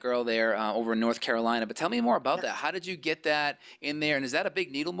from that girl there over in North Carolina, but tell me more about that. How did you get that in there? And is that a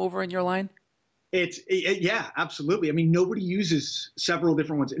big needle mover in your line? Yeah, absolutely. I mean, nobody uses several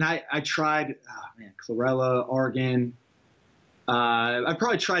different ones. And I tried, chlorella, argan. I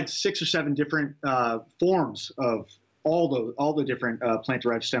probably tried 6 or 7 different forms of all the different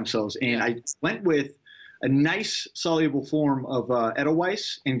plant-derived stem cells. And I went with a nice soluble form of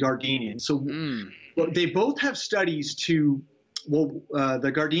Edelweiss and Gardenia. So they both have studies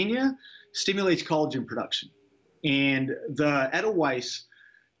the Gardenia stimulates collagen production, and the Edelweiss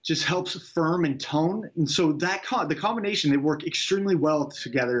just helps firm and tone. And so the combination, they work extremely well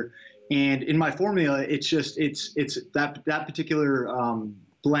together. And in my formula, it's that particular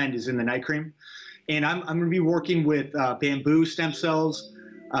blend is in the night cream. And I'm going to be working with bamboo stem cells,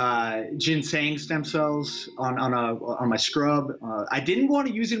 ginseng stem cells on my scrub. I didn't want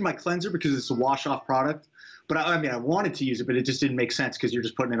to use it in my cleanser because it's a wash-off product. But I wanted to use it, but it just didn't make sense because you're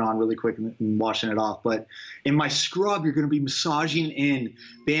just putting it on really quick and washing it off. But in my scrub, you're going to be massaging in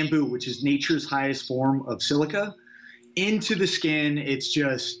bamboo, which is nature's highest form of silica, into the skin. It's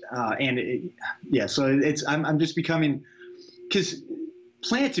just, so I'm just becoming, because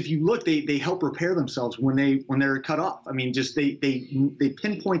plants, if you look, they help repair themselves when they're cut off. I mean, just they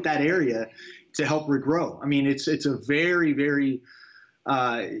pinpoint that area to help regrow. I mean, it's a very, very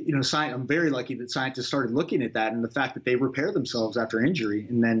I'm very lucky that scientists started looking at that, and the fact that they repair themselves after injury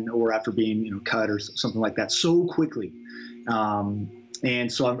or after being cut or something like that so quickly.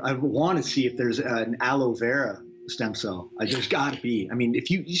 And so I want to see if there's an aloe vera stem cell. There's got to be. I mean, if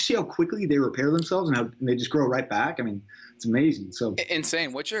you see how quickly they repair themselves and how they just grow right back. I mean, it's amazing. So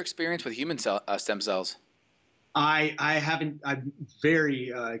insane. What's your experience with human stem cells? I haven't. I'm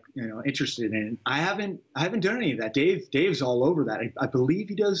very interested in it. I haven't done any of that. Dave's all over that. I believe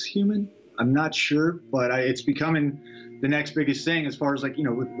he does human. I'm not sure, but it's becoming the next biggest thing as far as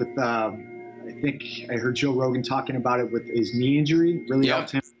with I think I heard Joe Rogan talking about it with his knee injury. Really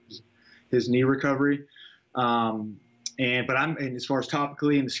helped him his knee recovery. And as far as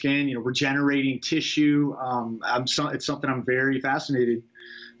topically in the skin, regenerating tissue. It's something I'm very fascinated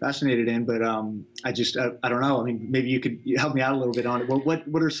in, but I don't know. I mean, maybe you could help me out a little bit on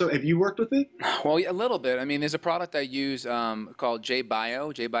it. Have you worked with it? Well, a little bit. I mean, there's a product I use called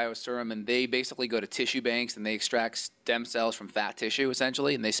J-Bio Serum, and they basically go to tissue banks and they extract stem cells from fat tissue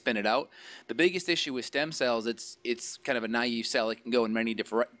essentially, and they spin it out. The biggest issue with stem cells, it's kind of a naive cell. It can go in many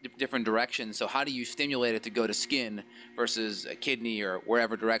different directions. So how do you stimulate it to go to skin versus a kidney or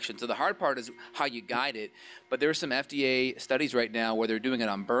wherever direction? So the hard part is how you guide it. But there are some FDA studies right now where they're doing it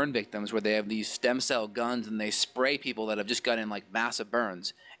on burn victims, where they have these stem cell guns and they spray people that have just gotten massive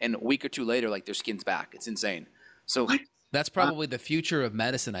burns, and a week or two later, their skin's back. It's insane. So that's probably the future of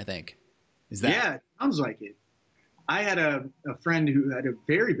medicine, I think. Is that? Yeah, it sounds like it. I had a friend who had a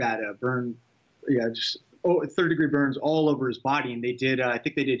very bad burn, just third-degree burns all over his body, and they did. I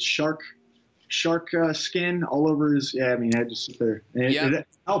think they did shark skin all over his. Yeah, I mean, I just sit there, and it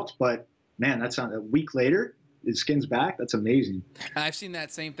helped. But man, that's not a week later. His skin's back. That's amazing. I've seen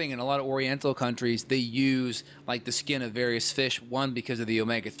that same thing in a lot of Oriental countries. They use the skin of various fish, one because of the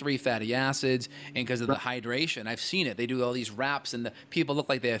omega-3 fatty acids and because of the hydration. I've seen it. They do all these wraps, and the people look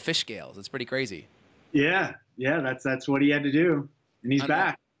like they have fish scales. It's pretty crazy. Yeah, that's what he had to do, and he's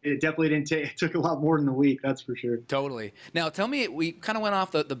back. It definitely didn't take. It took a lot more than a week, that's for sure. Totally. Now, tell me, we kind of went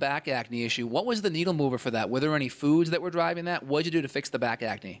off the back acne issue. What was the needle mover for that? Were there any foods that were driving that? What did you do to fix the back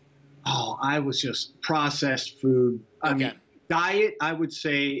acne? Oh, I was just processed food. I mean, diet. I would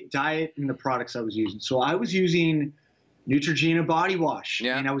say diet and the products I was using. So I was using Neutrogena body wash.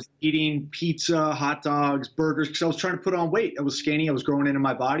 Yeah. And I was eating pizza, hot dogs, burgers, because I was trying to put on weight. I was skinny. I was growing into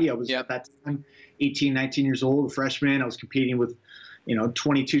my body. I was at that time 18, 19 years old, a freshman. I was competing with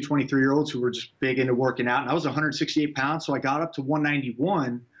 22, 23-year-olds who were just big into working out. And I was 168 pounds, so I got up to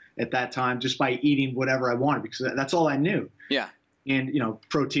 191 at that time just by eating whatever I wanted, because that's all I knew. Yeah. And,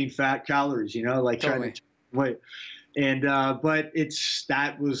 protein, fat, calories, like trying to weight. And but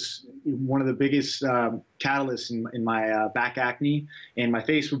that was one of the biggest catalysts in my back acne, and my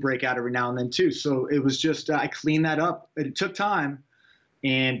face would break out every now and then too. So it was just I cleaned that up. It took time.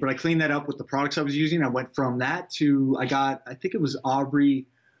 But I cleaned that up with the products I was using. I went from that to I think it was Aubrey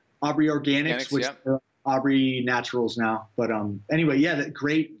Organics, which are Aubrey Naturals now. But anyway,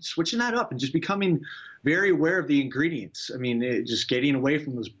 great switching that up and just becoming very aware of the ingredients. I mean, just getting away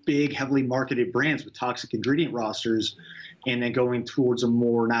from those big, heavily marketed brands with toxic ingredient rosters, and then going towards a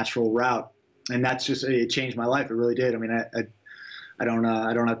more natural route. And that's just it changed my life. It really did. I mean, I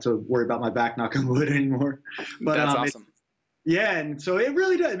don't have to worry about my back, knock on wood, anymore. But that's awesome. Yeah, and so it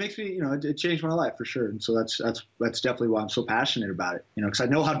really does. It makes me, it changed my life for sure. And so that's definitely why I'm so passionate about it. Because I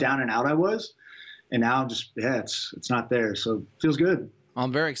know how down and out I was, and now I'm just it's not there. So it feels good.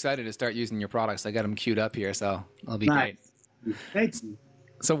 I'm very excited to start using your products. I got them queued up here, so it'll be great. Thanks.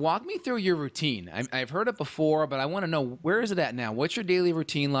 So walk me through your routine. I've heard it before, but I want to know, where is it at now? What's your daily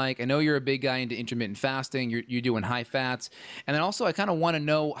routine like? I know you're a big guy into intermittent fasting. You're doing high fats. And then also I kind of want to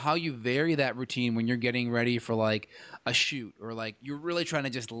know how you vary that routine when you're getting ready for like a shoot, or like you're really trying to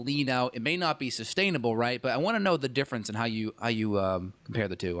just lean out. It may not be sustainable, right? But I want to know the difference in how you compare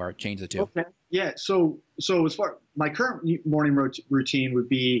the two or change the two. Okay. Yeah. So as far my current morning routine would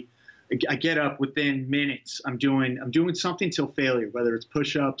be, I get up within minutes. I'm doing something till failure, whether it's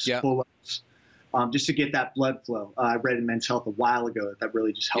push-ups, pull-ups, just to get that blood flow. I read in Men's Health a while ago that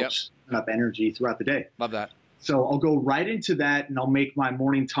really just helps turn up energy throughout the day. Love that. So I'll go right into that, and I'll make my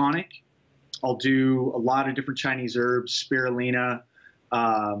morning tonic. I'll do a lot of different Chinese herbs, spirulina,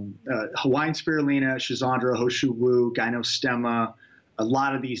 Hawaiian spirulina, Schizandra, Hoshu Wu, Gynostemma, a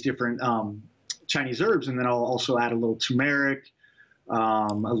lot of these different Chinese herbs, and then I'll also add a little turmeric.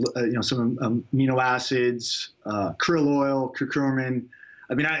 Some amino acids, krill oil, curcumin.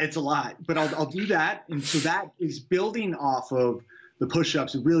 I mean, it's a lot, but I'll do that. And so that is building off of the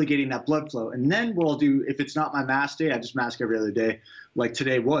push-ups and really getting that blood flow. And then what I'll do, if it's not my mask day, I just mask every other day like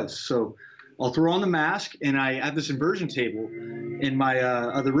today was. So I'll throw on the mask, and I have this inversion table in my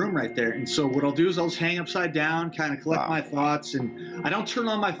other room right there. And so what I'll do is I'll just hang upside down, kind of collect my thoughts, and I don't turn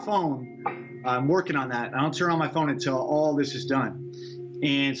on my phone. I'm working on that. I don't turn on my phone until all this is done.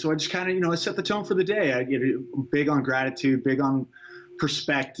 And so I just kind of, I set the tone for the day. I get big on gratitude, big on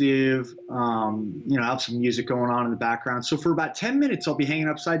perspective, I have some music going on in the background. So for about 10 minutes, I'll be hanging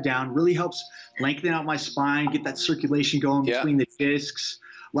upside down. Really helps lengthen out my spine, get that circulation going between the discs,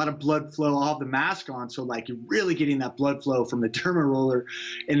 a lot of blood flow. I'll have the mask on. So like you're really getting that blood flow from the derma roller.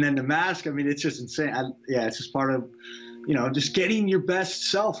 And then the mask, I mean, it's just insane. It's just part of, just getting your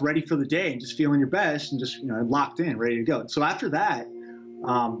best self ready for the day and just feeling your best and just, locked in, ready to go. So after that,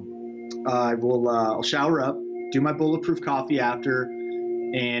 I'll shower up, do my bulletproof coffee after,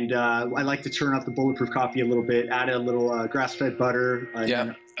 and I like to turn up the bulletproof coffee a little bit, add a little grass-fed butter,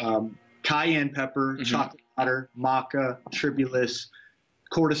 cayenne pepper, chocolate butter, maca, tribulus,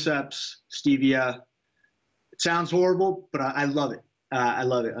 cordyceps, stevia. It sounds horrible, but I love it. I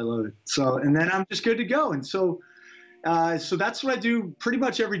love it. So, and then I'm just good to go. And so that's what I do pretty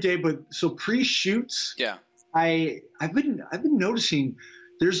much every day. But so pre-shoots, I've been noticing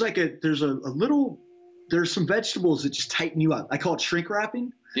there's some vegetables that just tighten you up. I call it shrink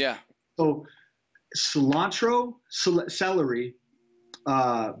wrapping. Yeah. So cilantro, celery,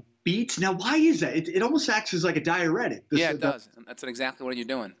 beets. Now, why is that? It almost acts as like a diuretic. It does. That's exactly what you're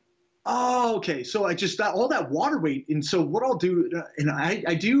doing. Oh, okay. So I just all that water weight. And so what I'll do, and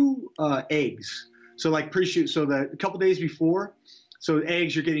I do eggs. So like pre-shoot. So a couple days before. So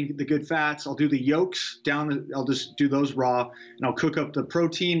eggs, you're getting the good fats. I'll do the yolks I'll just do those raw, and I'll cook up the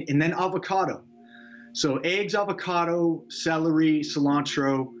protein, and then avocado. So eggs, avocado, celery,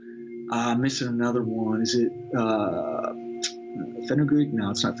 cilantro. I'm missing another one. Is it fenugreek?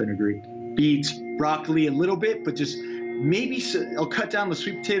 No, it's not fenugreek. Beets, broccoli a little bit, but just maybe I'll cut down the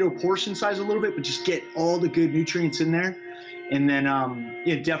sweet potato portion size a little bit, but just get all the good nutrients in there. And then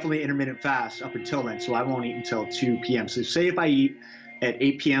yeah, definitely intermittent fast up until then. So I won't eat until 2 p.m. So say if I eat at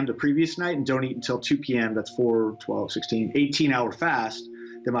 8 p.m. the previous night and don't eat until 2 p.m., that's 4, 12, 16, 18-hour fast,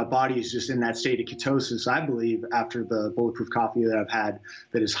 then my body is just in that state of ketosis, I believe, after the bulletproof coffee that I've had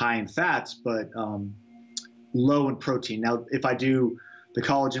that is high in fats, but low in protein. Now, if I do the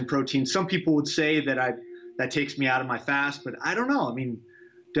collagen protein, some people would say that that takes me out of my fast, but I don't know. I mean,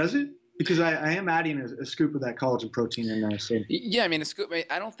 does it? Because I am adding a scoop of that collagen protein in there. So. Yeah, I mean, a scoop.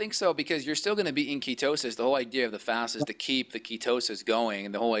 I don't think so, because you're still going to be in ketosis. The whole idea of the fast is to keep the ketosis going,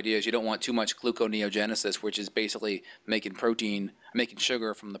 and the whole idea is you don't want too much gluconeogenesis, which is basically making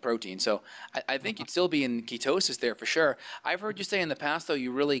sugar from the protein. So I think you'd still be in ketosis there for sure. I've heard you say in the past, though,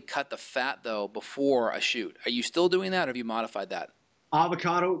 you really cut the fat, though, before a shoot. Are you still doing that, or have you modified that?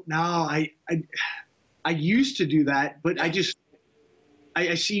 Avocado? No, I used to do that, but yeah.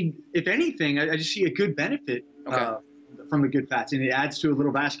 I see, if anything, I just see a good benefit from the good fats, and it adds to a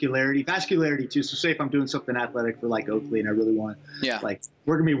little vascularity too. So say if I'm doing something athletic for like Oakley and I really want, like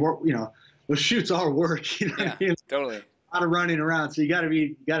we're gonna be those shoots are work, you know what I mean? Totally. A lot of running around, so you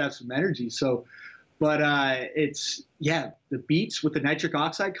gotta have some energy. So, but it's the beets with the nitric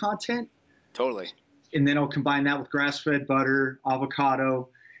oxide content. Totally. And then I'll combine that with grass-fed butter, avocado.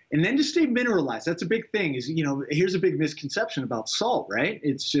 And then just stay mineralized. That's a big thing. Here's a big misconception about salt, right?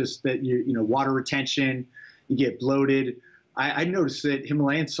 It's just that water retention, you get bloated. I noticed that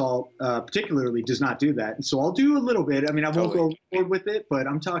Himalayan salt particularly does not do that. And so I'll do a little bit. I mean, I won't go overboard with it, but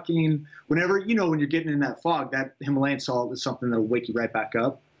I'm talking whenever, when you're getting in that fog, that Himalayan salt is something that'll wake you right back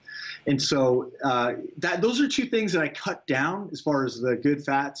up. And so those are two things that I cut down as far as the good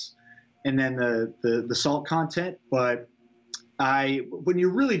fats and then the salt content. But when you're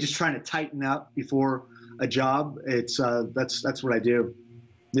really just trying to tighten up before a job, it's that's what I do.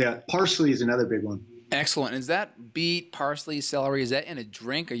 Yeah, parsley is another big one. Excellent. Is that beet, parsley, celery? Is that in a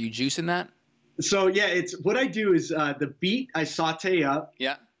drink? Are you juicing that? So yeah, it's what I do is the beet I saute up.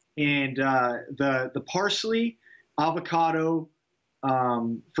 Yeah. And the parsley, avocado,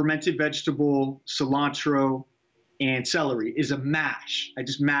 fermented vegetable, cilantro, and celery is a mash. I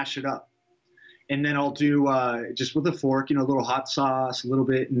just mash it up. And then I'll do just with a fork, a little hot sauce, a little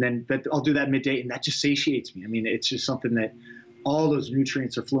bit, and then I'll do that midday, and that just satiates me. I mean, it's just something that all those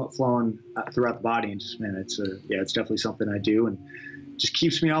nutrients are flowing throughout the body, and just it's definitely something I do, and just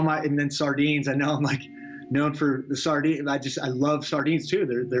keeps me on my. And then sardines, I know I'm like known for the sardine. I love sardines too.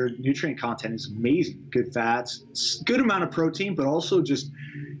 Their nutrient content is amazing. Good fats, good amount of protein, but also just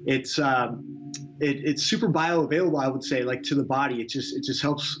it's super bioavailable. I would say, like, to the body. It just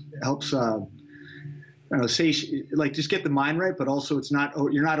helps. I don't know, just get the mind right, but also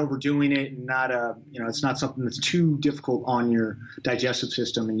you're not overdoing it, and it's not something that's too difficult on your digestive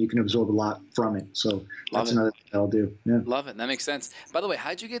system, and you can absorb a lot from it. So that's another thing I'll do. Yeah. Love it. That makes sense. By the way,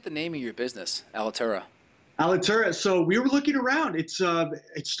 how'd you get the name of your business, Alitura? Alitura. So we were looking around. It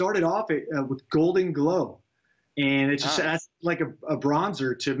started off with Golden Glow, and it's just that's like a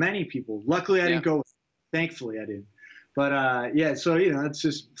bronzer to many people. Luckily, I didn't go with it. Thankfully, I didn't. But so it's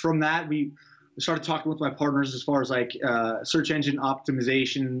just from that we started talking with my partners as far as like search engine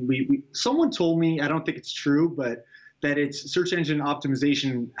optimization. Someone told me, I don't think it's true, but that it's search engine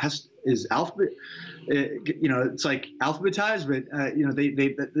optimization is alphabet. It's like alphabetized, but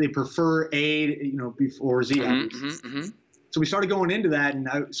they prefer A, before Z. So we started going into that,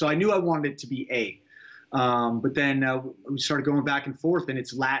 and so I knew I wanted it to be A. But then we started going back and forth, and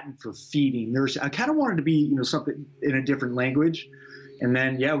it's Latin for feeding. I kind of wanted to be, something in a different language. And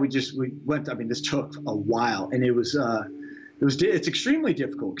then, we went, I mean, this took a while, and it's extremely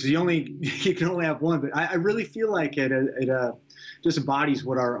difficult because you can only have one, but I really feel like it just embodies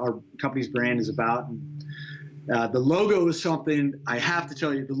what our company's brand is about. And the logo is something, I have to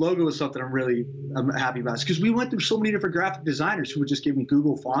tell you, I'm happy about, because we went through so many different graphic designers who would just give me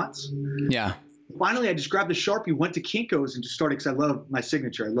Google fonts. Yeah. Finally, I just grabbed a Sharpie, went to Kinko's, and just started, because I love my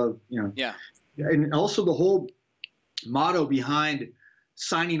signature. I love, Yeah. And also the whole motto behind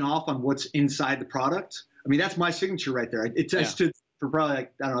signing off on what's inside the product. I mean, that's my signature right there. I stood for probably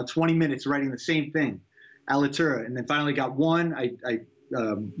 20 minutes writing the same thing, Alitura, and then finally got one. I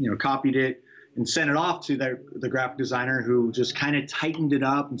copied it and sent it off to the graphic designer, who just kind of tightened it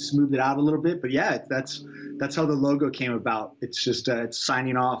up and smoothed it out a little bit. But yeah, that's how the logo came about. It's just it's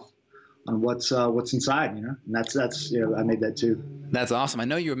signing off on what's inside, and that's I made that too. That's awesome. I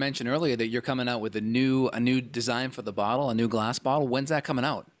know you mentioned earlier that you're coming out with a new design for the bottle, a new glass bottle. When's that coming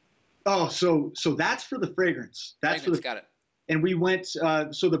out? Oh, so that's for the fragrance. Got it. And we went,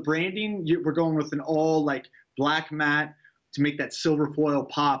 so the branding, we're going with an all like black matte to make that silver foil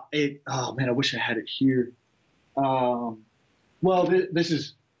pop. Oh man, I wish I had it here. Well, this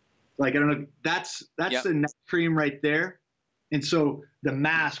is like, I don't know, that's the neck cream right there. And so the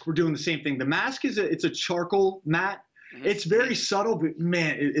mask, we're doing the same thing. The mask it's a charcoal matte. Mm-hmm. It's very subtle, but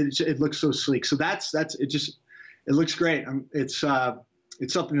man, it looks so sleek. So it looks great. It's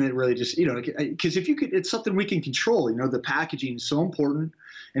something that really just, because it's something we can control. The packaging is so important,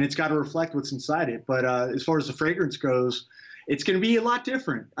 and it's got to reflect what's inside it. But as far as the fragrance goes, it's going to be a lot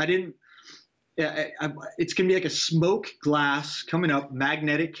different. It's going to be like a smoke glass coming up,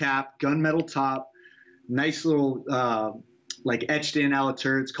 magnetic cap, gunmetal top, nice little like etched in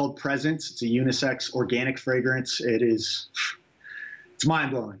Alitura. It's called Presence. It's a unisex organic fragrance. It's mind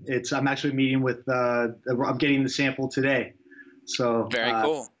blowing. I'm actually meeting with I'm getting the sample today. So very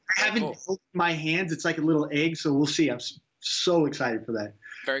cool. I haven't opened my hands. It's like a little egg, so we'll see. I'm so excited for that.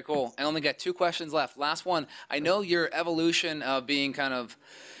 Very cool. I only got 2 questions left. Last one. I know your evolution of being kind of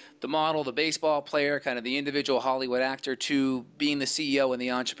the model, the baseball player, kind of the individual Hollywood actor, to being the CEO and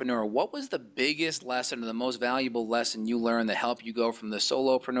the entrepreneur. What was the biggest lesson or the most valuable lesson you learned that helped you go from the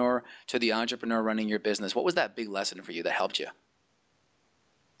solopreneur to the entrepreneur running your business? What was that big lesson for you that helped you?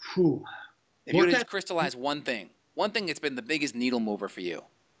 If you were to just crystallize one thing that's been the biggest needle mover for you.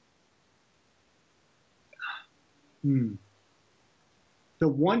 The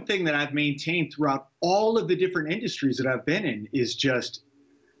one thing that I've maintained throughout all of the different industries that I've been in is just,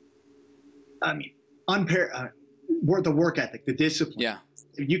 the work ethic, the discipline. Yeah.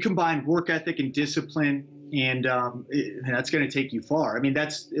 If you combine work ethic and discipline, and that's going to take you far.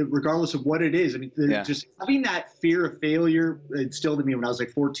 That's regardless of what it is. Just having that fear of failure instilled in me when I was like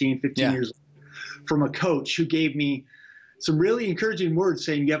 14, 15 years old, from a coach who gave me some really encouraging words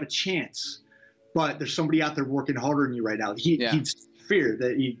saying you have a chance, but there's somebody out there working harder than you right now. He's fear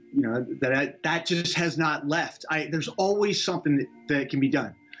that that just has not left. There's always something that can be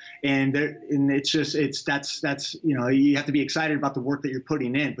done. And that's you have to be excited about the work that you're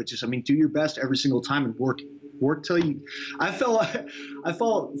putting in, but just, do your best every single time and work till you. I've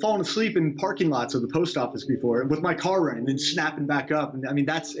fallen asleep in parking lots of the post office before with my car running and snapping back up. And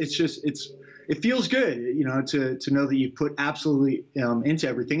it feels good, to know that you put absolutely into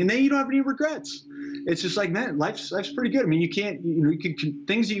everything, and then you don't have any regrets. It's just like, man, life's pretty good. You can't,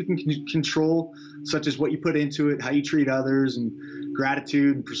 things that you can control, such as what you put into it, how you treat others, and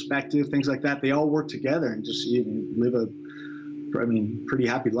gratitude and perspective, things like that. They all work together, and just live a pretty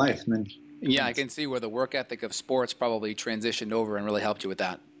happy life. And then, I can see where the work ethic of sports probably transitioned over and really helped you with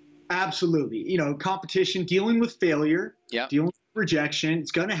that. Absolutely. Competition, dealing with failure, dealing with rejection,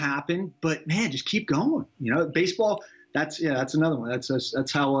 it's going to happen, but man, just keep going. Baseball, that's another one. That's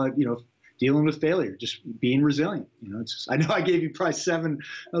how, dealing with failure, just being resilient. I know I gave you probably 7.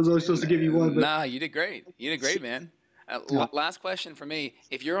 I was only supposed to give you 1. But nah, you did great. Man. Last question for me.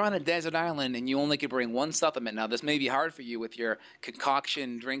 If you're on a desert island and you only could bring one supplement, now this may be hard for you with your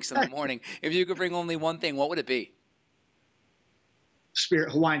concoction drinks in the morning. If you could bring only one thing, what would it be?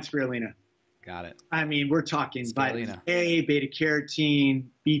 Hawaiian spirulina. Got it. We're talking vitamin A, beta carotene,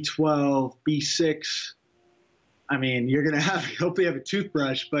 B12, B6. You're going to hopefully have a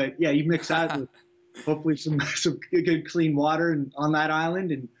toothbrush, but you mix that with hopefully some good clean water on that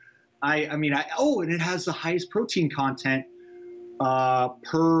island. And and it has the highest protein content per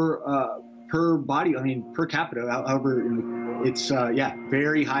body, per capita. However, it's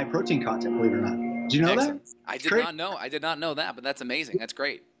very high protein content, believe it or not. Did you know that? I did not know that, but that's amazing. That's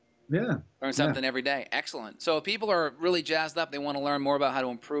great. Yeah. Learn something every day. Excellent. So if people are really jazzed up, they want to learn more about how to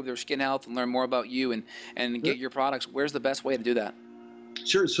improve their skin health and learn more about you and get your products, where's the best way to do that?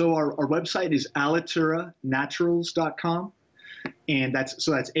 Sure. So our website is alituranaturals.com. And that's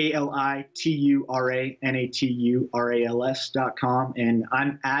ALITURANATURALS.com. And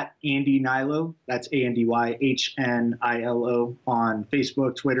I'm at Andy Hnilo. That's ANDYHNILO on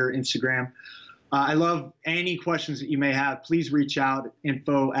Facebook, Twitter, Instagram. I love any questions that you may have. Please reach out,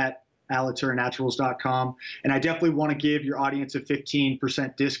 info@alituranaturals.com. And I definitely want to give your audience a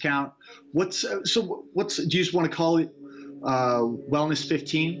 15% discount. Do you just want to call it Wellness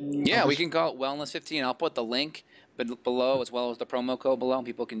 15? Yeah, we can call it Wellness 15. I'll put the link below as well as the promo code below, and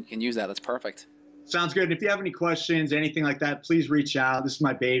people can use that. That's perfect. Sounds good. And if you have any questions, anything like that, please reach out. This is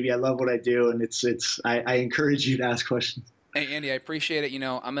my baby. I love what I do, and I encourage you to ask questions. Hey, Andy, I appreciate it.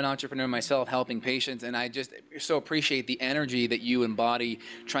 I'm an entrepreneur myself, helping patients, and I just so appreciate the energy that you embody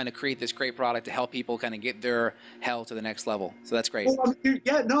trying to create this great product to help people kind of get their health to the next level. So that's great. Well,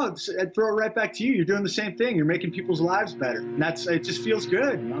 I'd throw it right back to you. You're doing the same thing. You're making people's lives better, and it just feels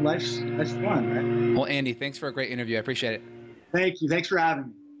good. Life's fun, right? Well, Andy, thanks for a great interview. I appreciate it. Thank you. Thanks for having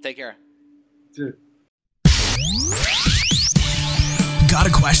me. Take care. Dude. Got a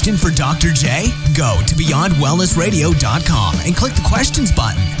question for Dr. J? Go to beyondwellnessradio.com and click the questions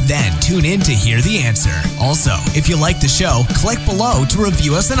button. Then tune in to hear the answer. Also, if you like the show, click below to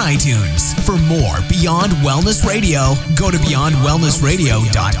review us on iTunes. For more Beyond Wellness Radio, go to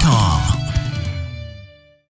beyondwellnessradio.com.